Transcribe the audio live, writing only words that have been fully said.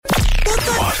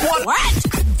What?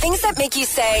 Things that make you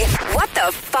say, what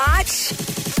the fotch?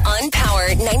 On Power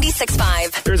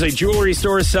 96.5. There's a jewelry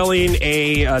store selling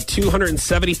a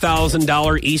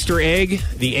 $270,000 Easter egg.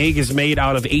 The egg is made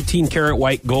out of 18-karat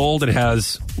white gold. It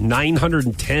has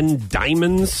 910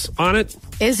 diamonds on it.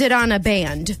 Is it on a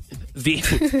band?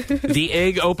 The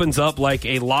egg opens up like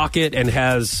a locket and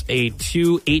has a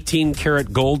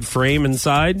 18-karat gold frame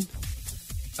inside.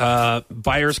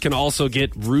 Buyers can also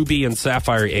get ruby and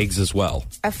sapphire eggs as well.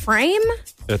 A frame?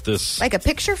 At this, like a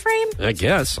picture frame? I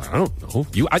guess. I don't know.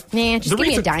 Just give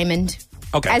me a diamond.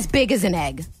 Okay. As big as an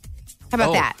egg. How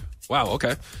about that? Wow,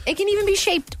 okay. It can even be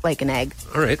shaped like an egg.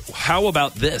 All right. How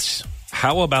about this?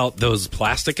 How about those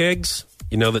plastic eggs,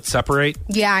 that separate?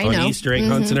 Yeah, I know. On Easter egg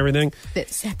hunts and everything? That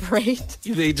separate.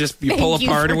 They just, you pull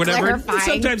apart or whatever. Clarifying.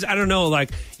 Sometimes, I don't know,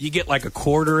 like you get like a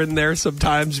quarter in there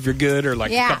sometimes if you're good, or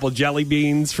like a couple jelly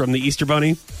beans from the Easter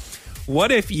Bunny.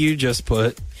 What if you just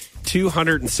put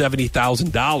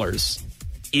 $270,000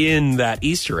 in that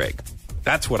Easter egg?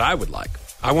 That's what I would like.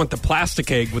 I want the plastic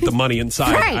egg with the money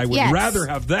inside. Right, I would rather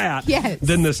have that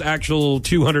than this actual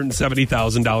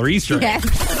 $270,000 Easter egg.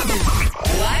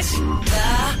 What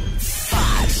the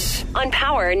fotch? On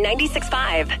Power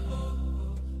 96.5.